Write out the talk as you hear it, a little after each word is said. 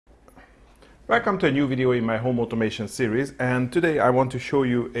Welcome to a new video in my home automation series, and today I want to show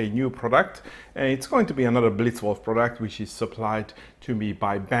you a new product, and it's going to be another Blitzwolf product which is supplied to me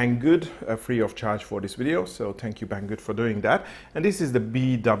by Banggood, free of charge for this video, so thank you Banggood for doing that. And this is the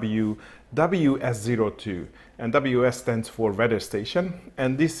BW WS02, and WS stands for weather station,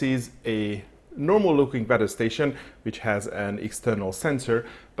 and this is a normal looking weather station which has an external sensor,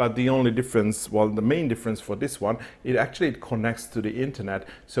 but the only difference, well, the main difference for this one, it connects to the internet,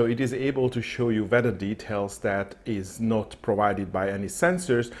 so it is able to show you weather details that is not provided by any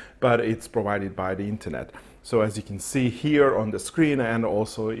sensors, but it's provided by the internet. So as you can see here on the screen and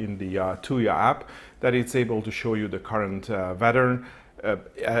also in the Tuya app, that it's able to show you the current weather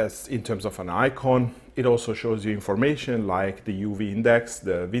as in terms of an icon. It also shows you information like the UV index,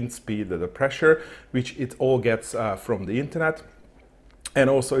 the wind speed, the pressure, which it all gets from the internet. And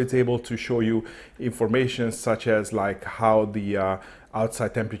also it's able to show you information such as like how the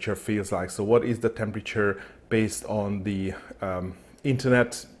outside temperature feels like. So what is the temperature based on the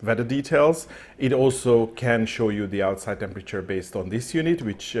internet weather details. It also can show you the outside temperature based on this unit,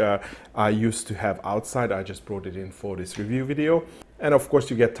 which I used to have outside. I just brought it in for this review video. And of course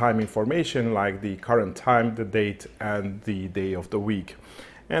you get time information like the current time, the date, and the day of the week.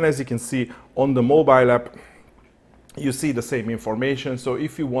 And as you can see on the mobile app, you see the same information. So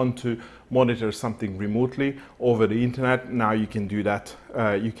if you want to monitor something remotely over the internet, now you can do that.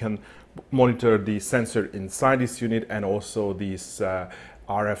 You can monitor the sensor inside this unit and also this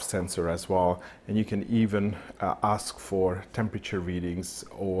RF sensor as well. And you can even ask for temperature readings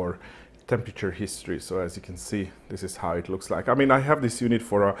or temperature history. So as you can see, this is how it looks like. I mean, I have this unit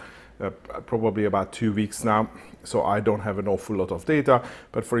for probably about 2 weeks now, so I don't have an awful lot of data.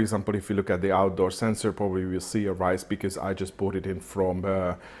 But for example, if you look at the outdoor sensor, probably we'll see a rise because I just bought it in from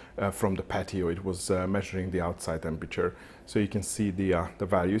the patio. It was measuring the outside temperature. So you can see the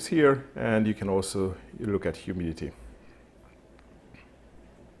values here, and you can also look at humidity.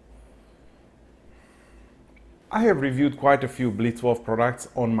 I have reviewed quite a few Blitzwolf products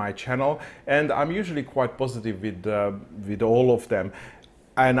on my channel, and I'm usually quite positive with all of them.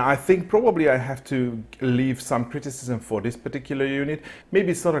 And I think probably I have to leave some criticism for this particular unit.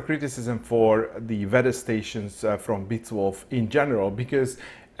 Maybe it's not a criticism for the weather stations from Blitzwolf in general, because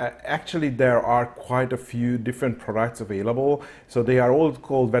actually there are quite a few different products available. So they are all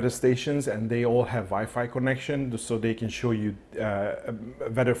called weather stations and they all have Wi-Fi connection, so they can show you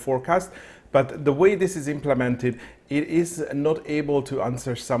weather forecast. But the way this is implemented, it is not able to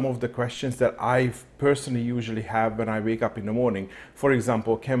answer some of the questions that I personally usually have when I wake up in the morning. For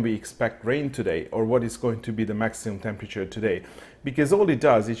example, can we expect rain today? Or what is going to be the maximum temperature today? Because all it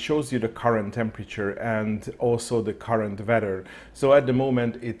does, it shows you the current temperature and also the current weather. So at the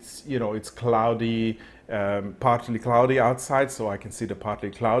moment, it's, you know, it's cloudy, partly cloudy outside, so I can see the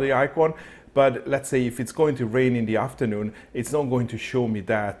partly cloudy icon. But let's say if it's going to rain in the afternoon, it's not going to show me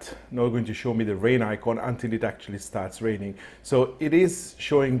that, not going to show me the rain icon until it actually starts raining. So it is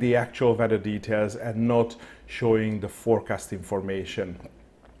showing the actual weather details and not showing the forecast information.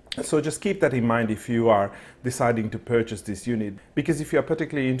 So just keep that in mind if you are deciding to purchase this unit, because if you are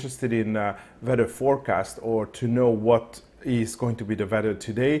particularly interested in weather forecast or to know what is going to be the weather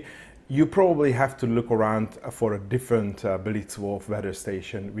today, you probably have to look around for a different Blitzwolf weather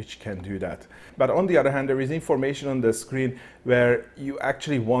station which can do that. But on the other hand, there is information on the screen where you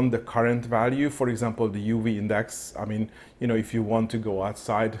actually want the current value. For example, the UV index. I mean, you know, if you want to go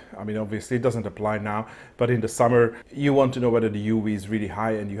outside, I mean, obviously it doesn't apply now, but in the summer, you want to know whether the UV is really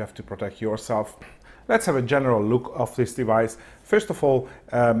high and you have to protect yourself. Let's have a general look of this device. First of all,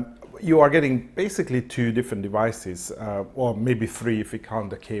 you are getting basically two different devices, or maybe three if you count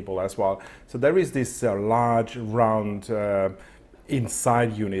the cable as well. So there is this large round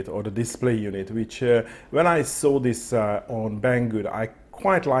inside unit, or the display unit, which when I saw this on Banggood, I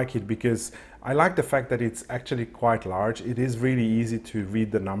quite like it because I like the fact that it's actually quite large. It is really easy to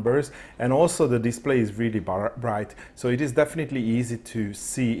read the numbers, and also the display is really bright. So it is definitely easy to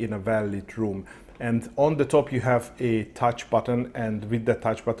see in a well-lit room. And on the top you have a touch button, and with the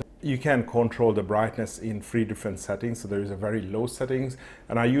touch button you can control the brightness in 3 different settings. So there is a very low settings,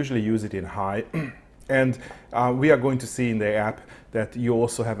 and I usually use it in high. And we are going to see in the app that you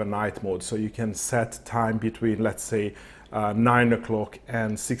also have a night mode, so you can set time between, let's say, 9 o'clock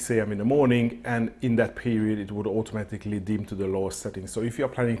and 6 a.m. in the morning, and in that period it would automatically dim to the lowest setting. So if you're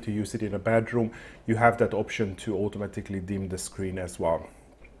planning to use it in a bedroom, you have that option to automatically dim the screen as well.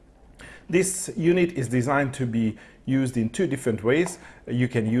 This unit is designed to be used in 2 different ways. You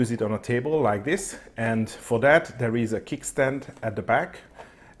can use it on a table like this, and for that there is a kickstand at the back,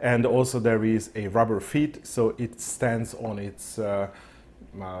 and also there is a rubber feet, so it stands on its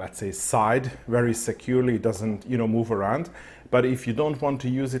let's say, side very securely. It doesn't, move around. But if you don't want to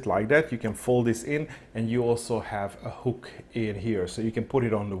use it like that, you can fold this in, and you also have a hook in here, so you can put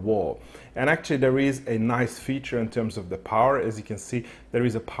it on the wall. And actually there is a nice feature in terms of the power. As you can see, there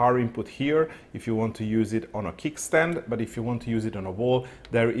is a power input here if you want to use it on a kickstand, but if you want to use it on a wall,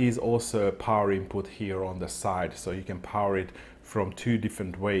 there is also a power input here on the side, so you can power it from two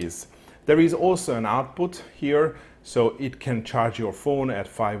different ways. There is also an output here, so it can charge your phone at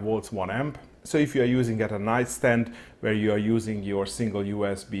 5 volts 1 amp. So if you are using at a nightstand where you are using your single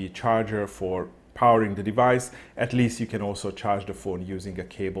USB charger for powering the device, at least you can also charge the phone using a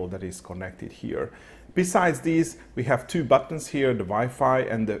cable that is connected here. Besides these, we have two buttons here, the Wi-Fi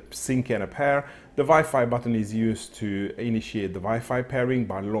and the sync and a pair. The Wi-Fi button is used to initiate the Wi-Fi pairing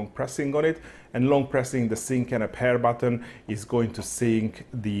by long pressing on it, and long pressing the sync and a pair button is going to sync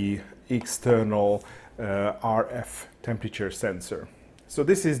the external RF temperature sensor. So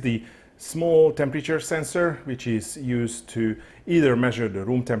this is the small temperature sensor, which is used to either measure the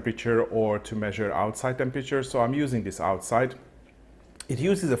room temperature or to measure outside temperature. So I'm using this outside. It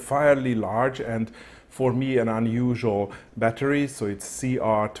uses a fairly large and, for me, an unusual battery, so it's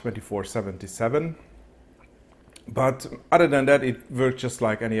CR2477. But other than that, it works just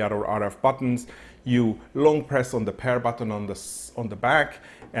like any other RF buttons. You long press on the pair button on the back,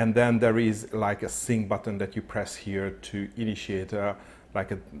 and then there is like a sync button that you press here to initiate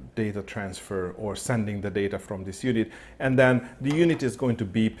like a data transfer or sending the data from this unit. And then the unit is going to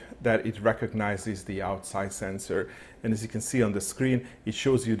beep that it recognizes the outside sensor. And as you can see on the screen, it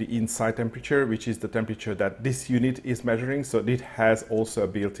shows you the inside temperature, which is the temperature that this unit is measuring. So it has also a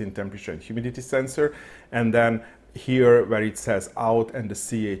built-in temperature and humidity sensor. And then here where it says out and the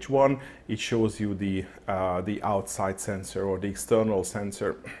CH1, it shows you the outside sensor or the external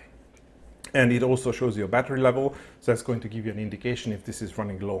sensor. And it also shows you a battery level, so that's going to give you an indication if this is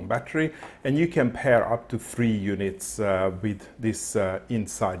running low on battery. And you can pair up to 3 units with this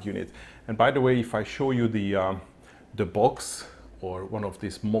inside unit. And by the way, if I show you the box or one of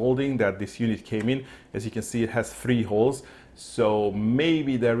this molding that this unit came in, as you can see, it has 3 holes. So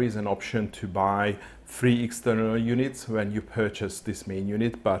maybe there is an option to buy 3 external units when you purchase this main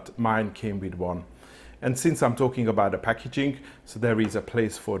unit, but mine came with 1. And since I'm talking about the packaging, so there is a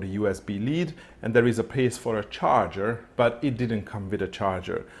place for the USB lead and there is a place for a charger, but it didn't come with a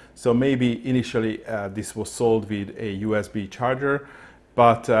charger. So maybe initially this was sold with a USB charger,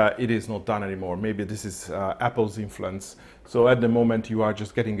 but it is not done anymore. Maybe this is Apple's influence. So at the moment you are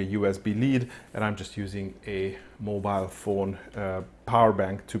just getting a USB lead, and I'm just using a mobile phone power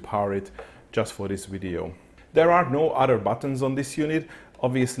bank to power it just for this video. There are no other buttons on this unit.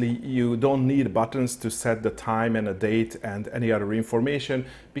 Obviously, you don't need buttons to set the time and a date and any other information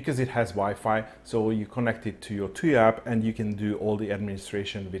because it has Wi-Fi. So you connect it to your TUI app and you can do all the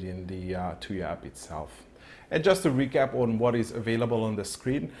administration within the TUI app itself. And just to recap on what is available on the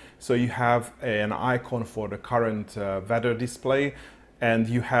screen. So you have an icon for the current weather display, and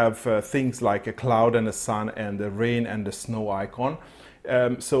you have things like a cloud and a sun and the rain and the snow icon.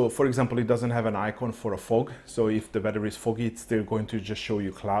 So for example, it doesn't have an icon for a fog. So if the weather is foggy, it's still going to just show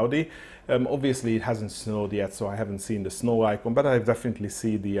you cloudy. Obviously it hasn't snowed yet, so I haven't seen the snow icon, but I've definitely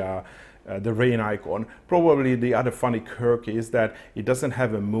seen the rain icon. Probably the other funny quirk is that it doesn't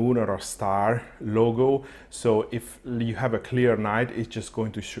have a moon or a star logo. So if you have a clear night, it's just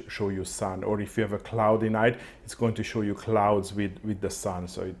going to show you sun. Or if you have a cloudy night, it's going to show you clouds with the sun.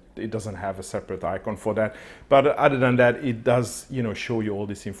 So it doesn't have a separate icon for that. But other than that, it does, show you all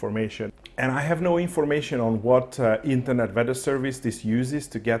this information. And I have no information on what internet weather service this uses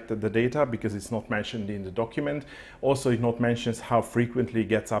to get the data, because it's not mentioned in the document. Also, it not mentions how frequently it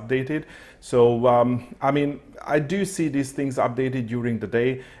gets updated. So, I mean, I do see these things updated during the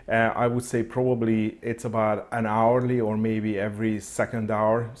day. I would say probably it's about an hourly or maybe every second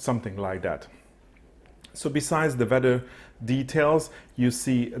hour, something like that. So besides the weather details, you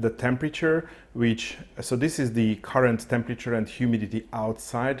see the temperature, so this is the current temperature and humidity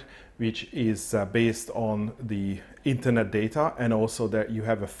outside, which is based on the internet data, and also that you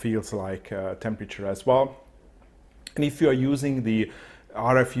have a feels like temperature as well. And if you are using the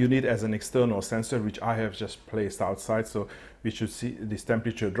RF unit as an external sensor, which I have just placed outside, so we should see this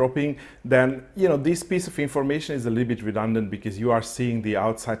temperature dropping, then this piece of information is a little bit redundant because you are seeing the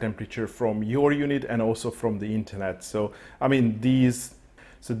outside temperature from your unit and also from the internet. So I mean, these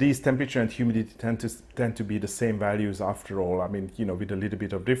temperature and humidity tend to be the same values after all. I mean, with a little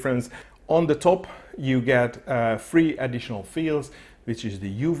bit of difference. On the top you get 3 additional fields, which is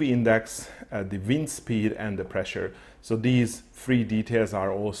the UV index, the wind speed and the pressure. So these 3 details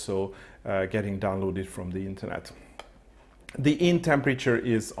are also getting downloaded from the internet. The in temperature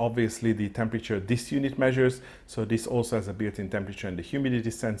is obviously the temperature this unit measures. So this also has a built-in temperature and the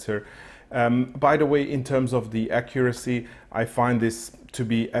humidity sensor. By the way, in terms of the accuracy, I find this to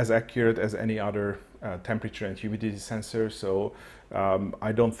be as accurate as any other temperature and humidity sensor. So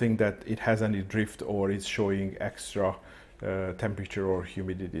I don't think that it has any drift or is showing extra temperature or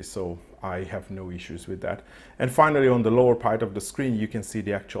humidity, so I have no issues with that. And finally, on the lower part of the screen, you can see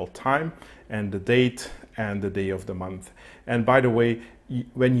the actual time and the date and the day of the month. And by the way,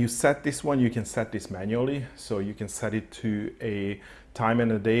 when you set this one, you can set this manually, so you can set it to a time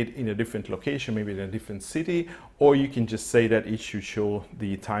and a date in a different location, maybe in a different city, or you can just say that it should show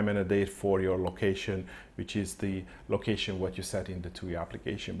the time and a date for your location, which is the location what you set in the TUI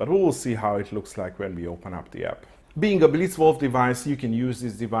application. But we will see how it looks like when we open up the app. Being a Blitzwolf device, you can use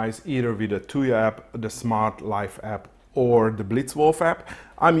this device either with the TUI app, the Smart Life app, or the Blitzwolf app.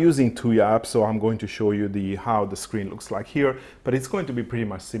 I'm using TUI app, so I'm going to show you how the screen looks like here, but it's going to be pretty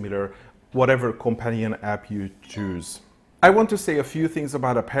much similar, whatever companion app you choose. I want to say a few things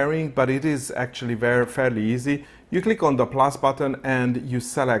about a pairing, but it is actually fairly easy. You click on the plus button and you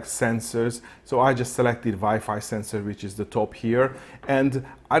select sensors. So I just selected Wi-Fi sensor, which is the top here. And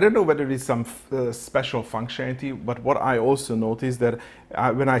I don't know whether it's some special functionality, but what I also noticed that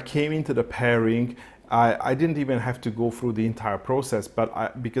when I came into the pairing, I didn't even have to go through the entire process,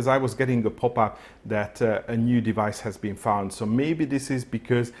 but because I was getting a pop-up that a new device has been found. So maybe this is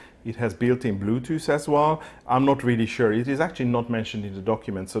because it has built-in Bluetooth as well. I'm not really sure. It is actually not mentioned in the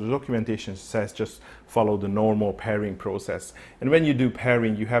document. So the documentation says just follow the normal pairing process. And when you do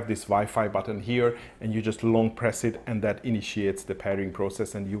pairing, you have this Wi-Fi button here and you just long press it and that initiates the pairing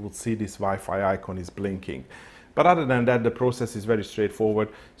process and you will see this Wi-Fi icon is blinking. But other than that, the process is very straightforward.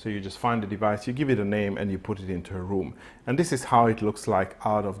 So you just find the device, you give it a name and you put it into a room. And this is how it looks like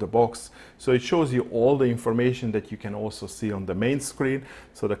out of the box. So it shows you all the information that you can also see on the main screen.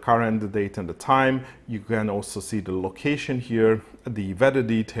 So the current, the date and the time. You can also see the location here, the weather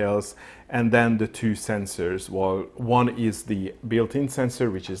details, and then the two sensors. Well, one is the built-in sensor,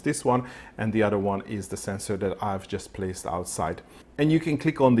 which is this one, and the other one is the sensor that I've just placed outside. And you can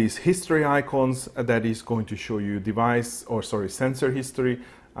click on these history icons. That is going to show you sensor history.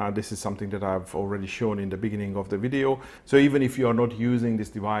 This is something that I've already shown in the beginning of the video. So even if you are not using this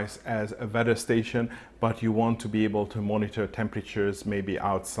device as a weather station, but you want to be able to monitor temperatures maybe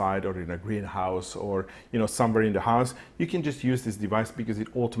outside or in a greenhouse or somewhere in the house, you can just use this device because it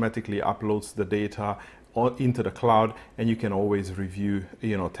automatically uploads the data into the cloud, and you can always review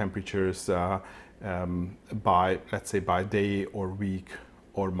temperatures by, let's say, by day or week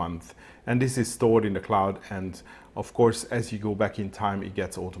or month. And this is stored in the cloud, and of course as you go back in time it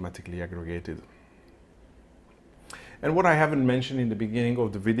gets automatically aggregated. And what I haven't mentioned in the beginning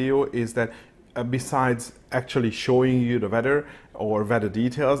of the video is that besides actually showing you the weather or weather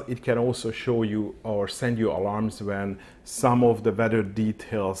details, it can also show you or send you alarms when some of the weather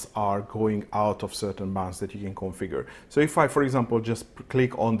details are going out of certain bounds that you can configure. So if I, for example, just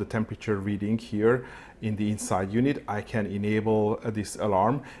click on the temperature reading here in the inside unit, I can enable this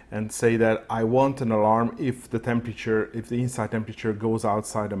alarm and say that I want an alarm if the inside temperature goes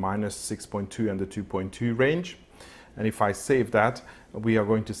outside the -6.2 and the 2.2 range. And if I save that, we are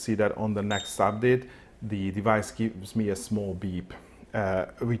going to see that on the next update, the device gives me a small beep,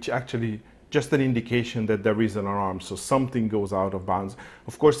 which actually just an indication that there is an alarm. So something goes out of bounds.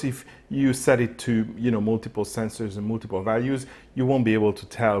 Of course, if you set it to multiple sensors and multiple values, you won't be able to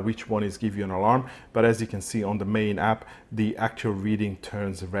tell which one is giving you an alarm. But as you can see on the main app, the actual reading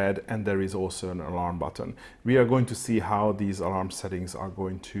turns red and there is also an alarm button. We are going to see how these alarm settings are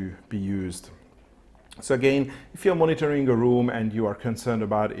going to be used. So again, if you're monitoring a room and you are concerned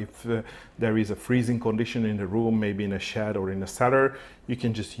about if there is a freezing condition in the room, maybe in a shed or in a cellar, you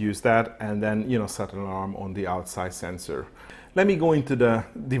can just use that and then set an alarm on the outside sensor. Let me go into the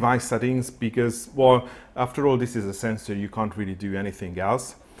device settings because, well, after all, this is a sensor, you can't really do anything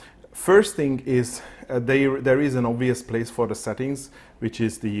else. First thing is there is an obvious place for the settings, which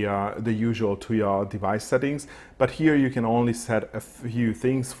is the usual TUI device settings. But here you can only set a few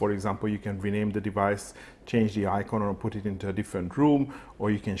things. For example, you can rename the device, change the icon or put it into a different room,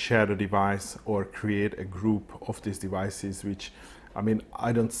 or you can share the device or create a group of these devices, which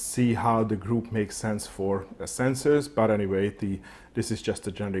I don't see how the group makes sense for the sensors, but anyway, this is just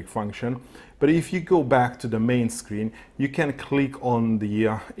a generic function. But if you go back to the main screen, you can click on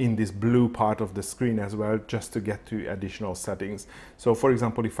in this blue part of the screen as well, just to get to additional settings. So for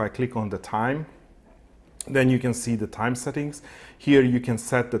example, if I click on the time, then you can see the time settings. Here you can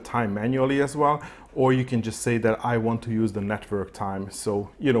set the time manually as well, or you can just say that I want to use the network time. So,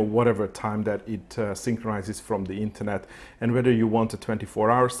 you know, whatever time that it synchronizes from the internet, and whether you want a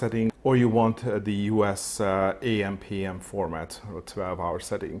 24-hour setting or you want the US AM PM format or 12-hour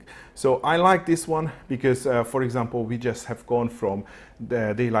setting. So I like this one because, for example, we just have gone from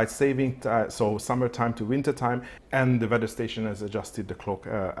the daylight saving, so summertime to wintertime, and the weather station has adjusted the clock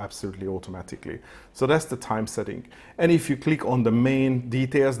absolutely automatically. So that's the time setting. And if you click on the main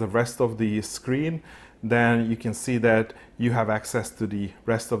details, the rest of the screen, then you can see that you have access to the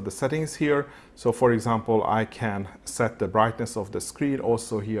rest of the settings here. So for example, I can set the brightness of the screen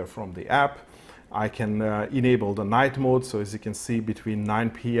also here from the app. I can enable the night mode. So as you can see, between 9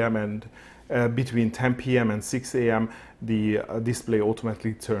 p.m. and between 10 p.m. and 6 a.m. the display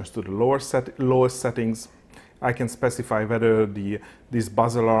automatically turns to the lowest settings. I can specify whether this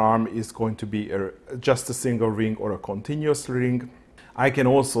buzzer alarm is going to be just a single ring or a continuous ring. I can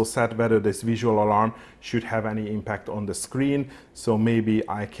also set whether this visual alarm should have any impact on the screen. So maybe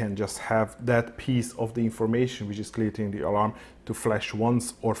I can just have that piece of the information which is creating the alarm to flash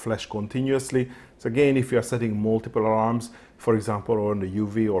once or flash continuously. So again, if you are setting multiple alarms, for example, on the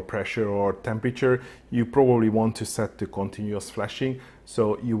UV or pressure or temperature, you probably want to set to continuous flashing.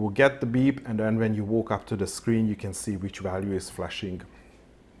 So you will get the beep, and then when you walk up to the screen, you can see which value is flashing.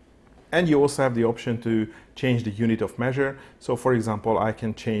 And you also have the option to change the unit of measure. So for example, I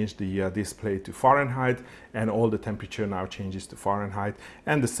can change the display to Fahrenheit, and all the temperature now changes to Fahrenheit,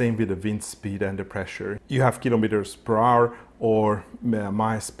 and the same with the wind speed and the pressure. You have kilometers per hour or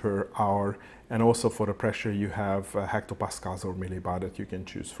miles per hour, and also for the pressure you have hectopascals or millibar that you can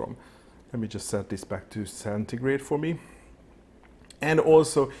choose from. Let me just set this back to centigrade for me. And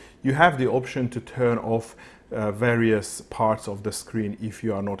also you have the option to turn off various parts of the screen if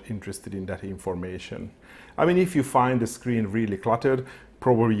you are not interested in that information. I mean, if you find the screen really cluttered,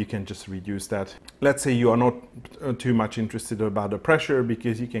 probably you can just reduce that. Let's say you are not too much interested about the pressure,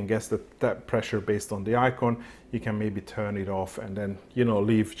 because you can guess that pressure based on the icon. You can maybe turn it off and then, you know,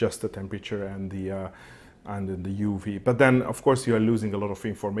 leave just the temperature and the UV. But then of course you are losing a lot of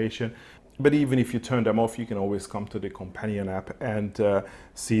information. But even if you turn them off, you can always come to the companion app and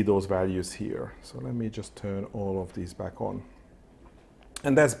see those values here. So let me just turn all of these back on.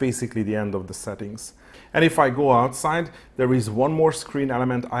 And that's basically the end of the settings. And if I go outside, there is one more screen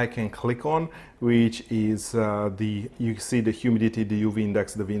element I can click on, which is you see the humidity, the UV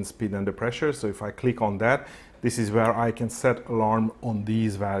index, the wind speed and the pressure. So if I click on that, this is where I can set alarm on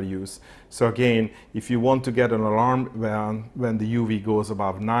these values. So again, if you want to get an alarm when the UV goes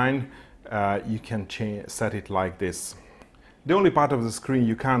above 9, you can set it like this. The only part of the screen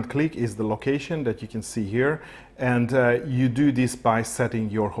you can't click is the location that you can see here, and you do this by setting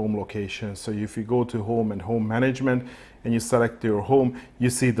your home location. So if you go to home and home management and you select your home,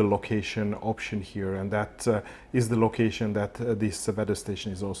 you see the location option here, and that is the location that this weather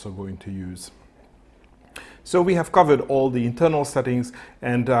station is also going to use. So we have covered all the internal settings,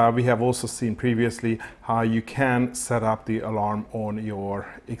 and we have also seen previously how you can set up the alarm on your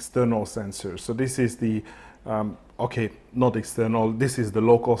external sensor. So this is the okay, not external, this is the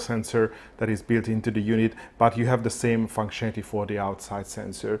local sensor that is built into the unit, but you have the same functionality for the outside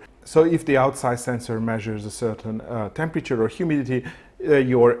sensor. So if the outside sensor measures a certain temperature or humidity,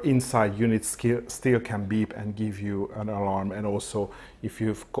 your inside unit still can beep and give you an alarm. And also if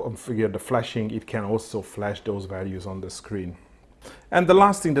you've configured the flashing, it can also flash those values on the screen. And the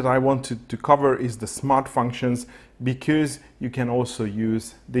last thing that I wanted to cover is the smart functions, because you can also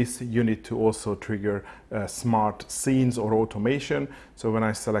use this unit to also trigger smart scenes or automation. So when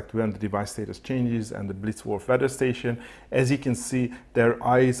I select when the device status changes and the Blitzwolf weather station, as you can see, there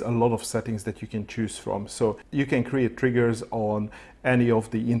is a lot of settings that you can choose from. So you can create triggers on any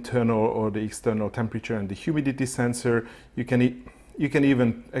of the internal or the external temperature and the humidity sensor. You can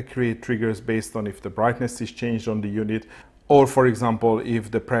even create triggers based on if the brightness is changed on the unit, or for example,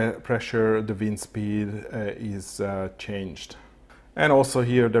 if the pressure, the wind speed is changed. And also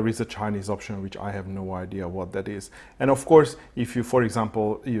here there is a Chinese option, which I have no idea what that is. And of course, if you, for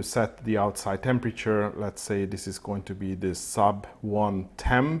example, you set the outside temperature, let's say this is going to be the sub 1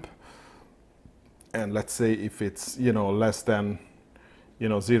 temp, and let's say if it's, you know, less than, you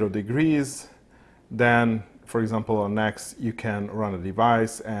know, 0 degrees, then for example, on next you can run a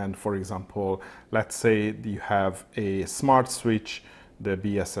device, and for example, let's say you have a smart switch, the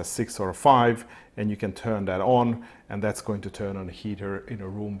BSS 6 or 5, and you can turn that on, and that's going to turn on a heater in a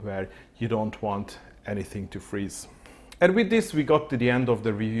room where you don't want anything to freeze. And with this, we got to the end of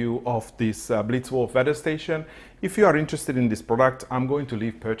the review of this Blitzwolf weather station. If you are interested in this product, I'm going to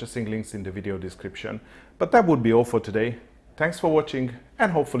leave purchasing links in the video description. But that would be all for today. Thanks for watching,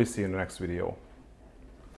 and hopefully see you in the next video.